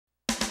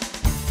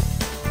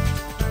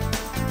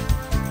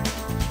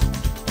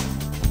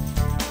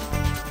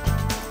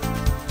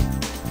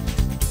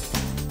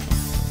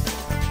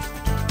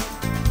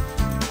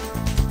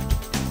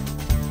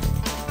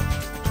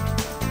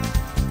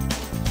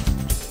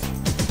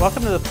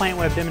Welcome to the Plant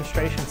Web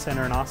Demonstration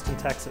Center in Austin,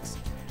 Texas.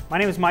 My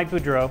name is Mike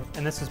Boudreau,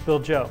 and this is Bill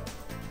Joe.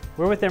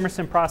 We're with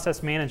Emerson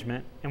Process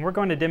Management, and we're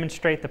going to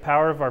demonstrate the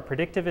power of our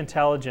predictive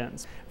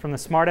intelligence from the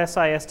Smart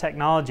SIS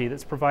technology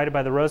that's provided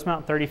by the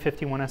Rosemount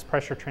 3051S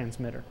pressure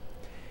transmitter.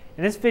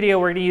 In this video,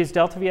 we're going to use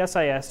DeltaV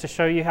SIS to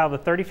show you how the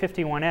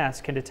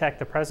 3051S can detect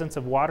the presence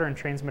of water in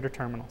transmitter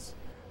terminals.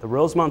 The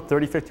Rosemount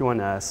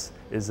 3051S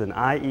is an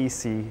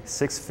IEC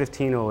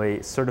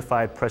 61508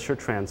 certified pressure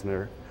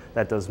transmitter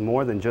that does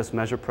more than just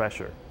measure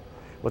pressure.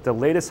 With the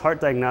latest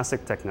heart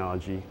diagnostic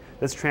technology,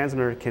 this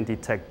transmitter can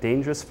detect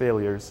dangerous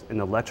failures in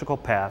the electrical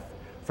path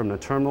from the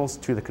terminals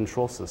to the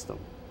control system.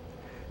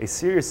 A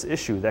serious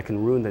issue that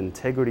can ruin the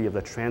integrity of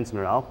the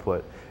transmitter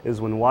output is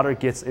when water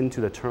gets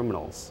into the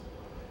terminals.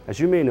 As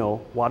you may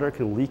know, water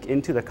can leak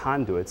into the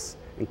conduits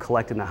and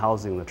collect in the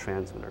housing of the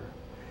transmitter.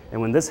 And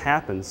when this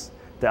happens,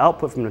 the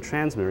output from the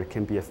transmitter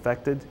can be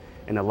affected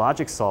and the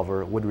logic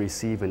solver would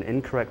receive an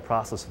incorrect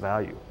process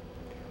value.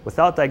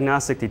 Without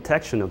diagnostic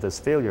detection of this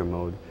failure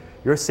mode,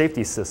 your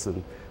safety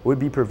system would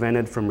be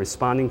prevented from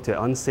responding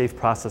to unsafe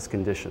process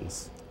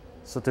conditions.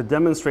 So to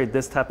demonstrate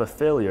this type of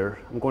failure,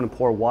 I'm going to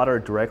pour water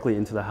directly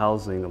into the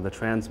housing of the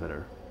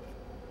transmitter.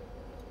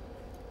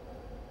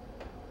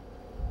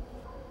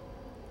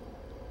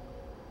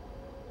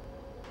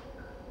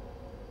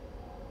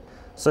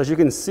 So as you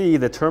can see,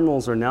 the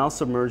terminals are now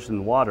submerged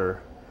in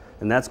water,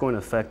 and that's going to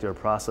affect your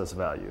process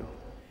value.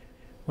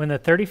 When the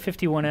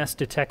 3051S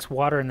detects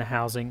water in the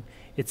housing,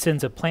 it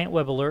sends a plant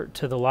web alert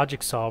to the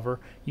logic solver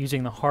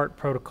using the HART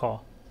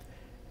protocol.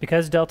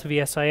 Because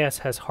DeltaV SIS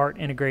has HART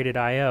integrated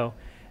I/O,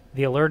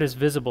 the alert is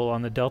visible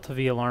on the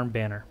DeltaV alarm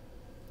banner.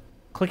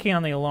 Clicking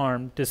on the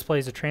alarm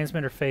displays a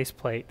transmitter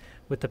faceplate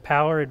with the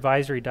power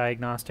advisory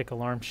diagnostic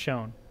alarm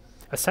shown.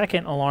 A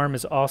second alarm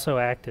is also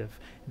active,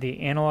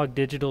 the analog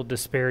digital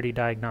disparity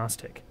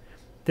diagnostic.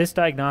 This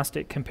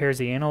diagnostic compares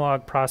the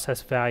analog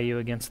process value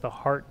against the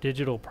HART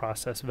digital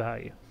process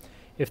value.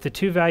 If the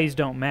two values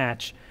don't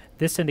match,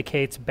 this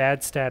indicates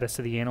bad status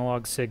of the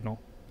analog signal.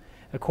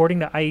 According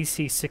to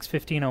IEC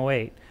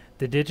 61508,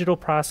 the digital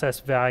process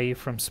value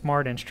from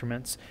smart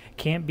instruments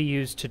can't be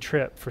used to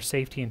trip for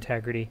safety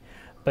integrity,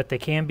 but they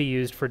can be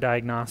used for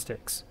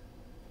diagnostics.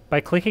 By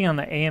clicking on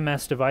the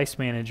AMS Device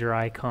Manager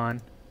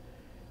icon,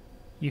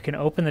 you can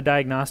open the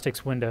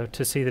diagnostics window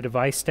to see the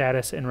device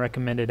status and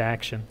recommended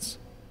actions.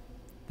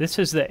 This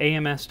is the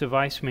AMS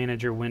Device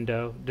Manager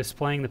window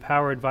displaying the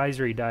Power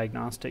Advisory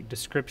Diagnostic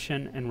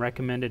description and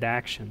recommended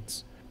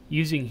actions.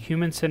 Using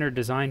human-centered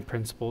design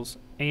principles,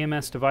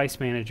 AMS Device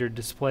Manager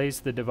displays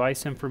the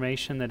device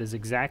information that is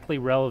exactly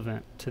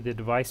relevant to the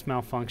device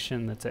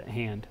malfunction that's at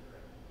hand.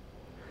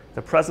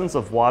 The presence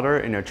of water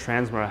in your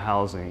transmitter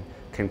housing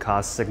can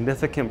cause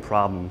significant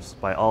problems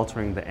by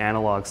altering the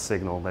analog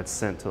signal that's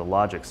sent to the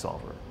logic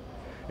solver.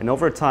 And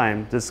over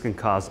time, this can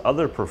cause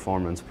other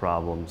performance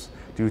problems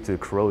due to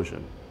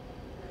corrosion.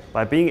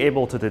 By being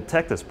able to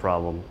detect this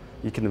problem,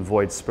 you can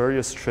avoid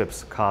spurious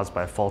trips caused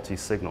by faulty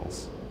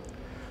signals.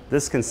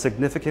 This can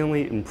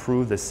significantly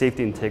improve the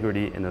safety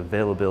integrity and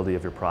availability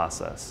of your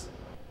process.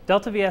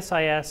 DeltaV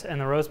SIS and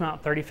the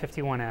Rosemount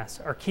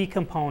 3051S are key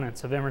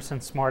components of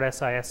Emerson's Smart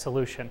SIS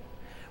solution.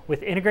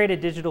 With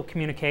integrated digital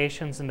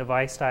communications and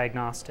device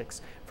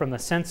diagnostics, from the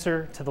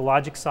sensor to the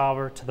logic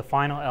solver to the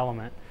final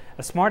element,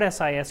 a Smart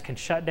SIS can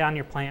shut down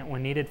your plant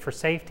when needed for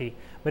safety,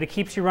 but it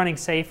keeps you running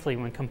safely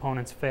when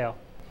components fail.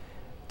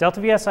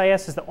 DeltaV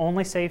SIS is the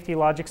only safety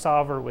logic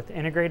solver with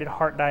integrated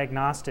HART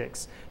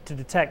diagnostics to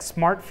detect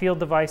smart field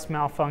device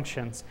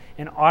malfunctions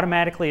and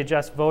automatically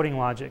adjust voting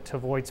logic to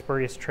avoid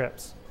spurious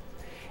trips.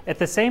 At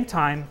the same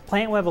time,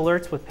 plant web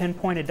alerts with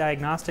pinpointed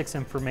diagnostics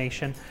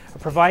information are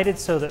provided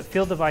so that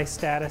field device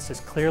status is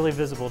clearly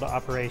visible to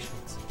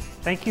operations.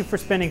 Thank you for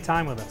spending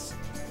time with us.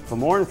 For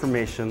more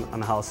information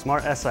on how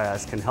Smart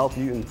SIS can help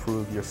you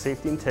improve your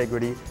safety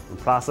integrity and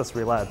process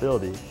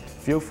reliability,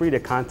 feel free to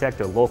contact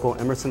your local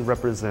Emerson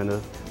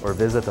representative or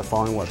visit the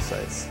following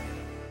websites.